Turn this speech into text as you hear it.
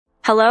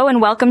Hello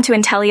and welcome to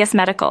Intellius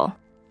Medical.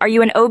 Are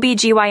you an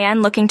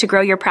OB/GYN looking to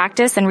grow your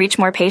practice and reach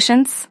more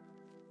patients?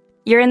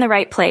 You're in the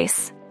right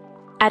place.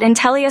 At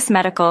Intellius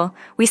Medical,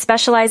 we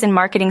specialize in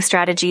marketing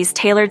strategies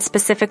tailored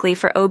specifically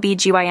for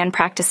OB/GYN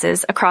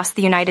practices across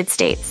the United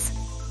States.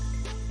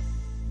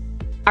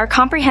 Our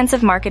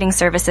comprehensive marketing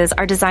services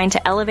are designed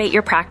to elevate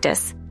your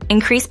practice,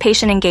 increase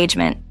patient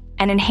engagement,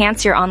 and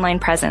enhance your online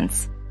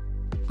presence.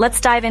 Let's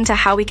dive into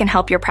how we can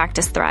help your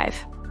practice thrive.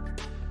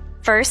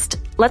 First,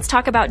 let's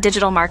talk about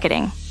digital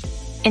marketing.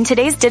 In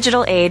today's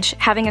digital age,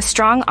 having a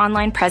strong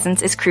online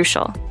presence is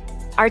crucial.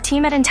 Our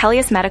team at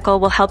Intellius Medical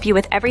will help you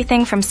with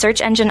everything from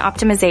search engine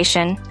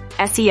optimization,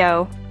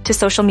 SEO, to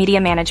social media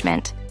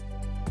management.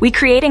 We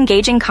create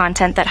engaging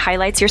content that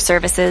highlights your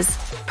services,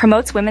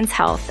 promotes women's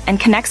health, and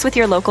connects with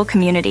your local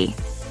community.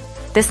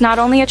 This not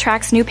only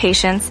attracts new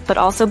patients, but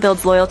also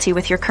builds loyalty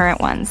with your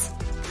current ones.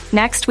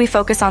 Next, we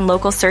focus on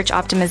local search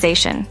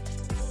optimization.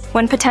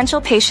 When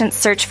potential patients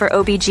search for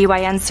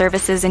OB/GYN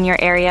services in your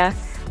area,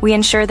 we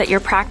ensure that your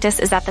practice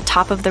is at the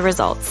top of the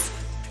results.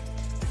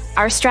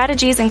 Our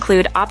strategies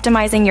include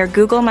optimizing your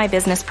Google My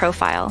Business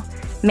profile,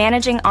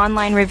 managing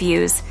online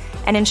reviews,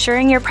 and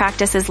ensuring your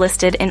practice is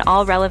listed in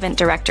all relevant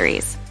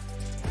directories.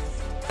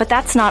 But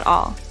that's not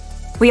all.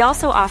 We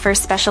also offer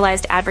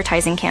specialized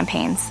advertising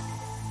campaigns.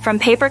 From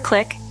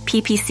pay-per-click,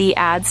 PPC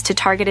ads to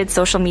targeted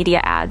social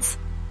media ads,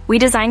 we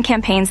design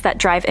campaigns that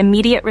drive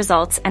immediate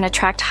results and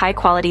attract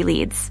high-quality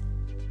leads.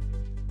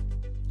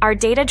 Our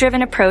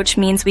data-driven approach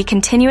means we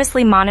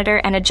continuously monitor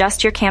and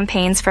adjust your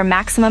campaigns for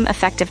maximum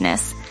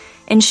effectiveness,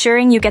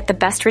 ensuring you get the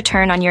best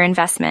return on your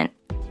investment.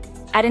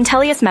 At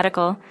Intellius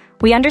Medical,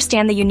 we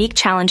understand the unique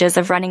challenges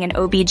of running an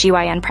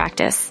OB/GYN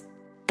practice.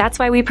 That's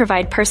why we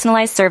provide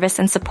personalized service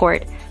and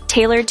support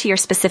tailored to your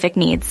specific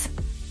needs.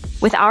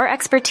 With our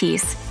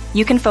expertise,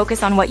 you can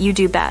focus on what you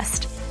do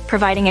best,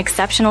 providing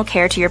exceptional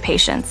care to your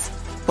patients,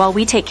 while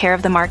we take care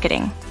of the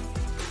marketing.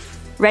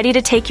 Ready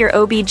to take your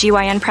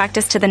OB/GYN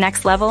practice to the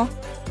next level?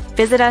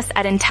 Visit us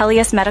at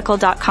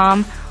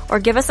intelliusmedical.com or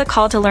give us a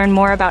call to learn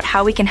more about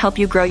how we can help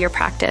you grow your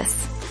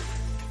practice.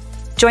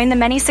 Join the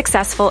many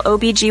successful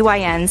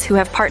OB/GYNs who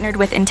have partnered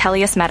with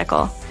Intellius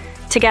Medical.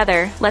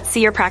 Together, let's see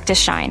your practice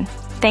shine.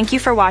 Thank you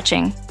for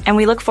watching, and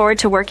we look forward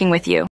to working with you.